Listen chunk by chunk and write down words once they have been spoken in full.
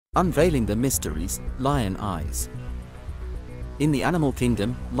Unveiling the mysteries, lion eyes. In the animal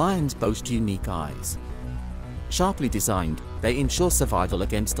kingdom, lions boast unique eyes. Sharply designed, they ensure survival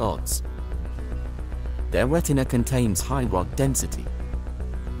against odds. Their retina contains high rod density.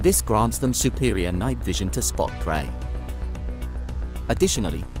 This grants them superior night vision to spot prey.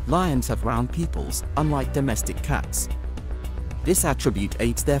 Additionally, lions have round pupils, unlike domestic cats. This attribute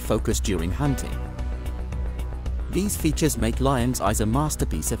aids their focus during hunting. These features make lions' eyes a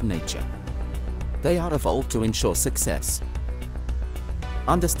masterpiece of nature. They are evolved to ensure success.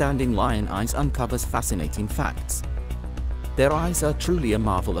 Understanding lion eyes uncovers fascinating facts. Their eyes are truly a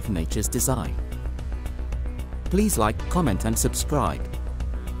marvel of nature's design. Please like, comment and subscribe.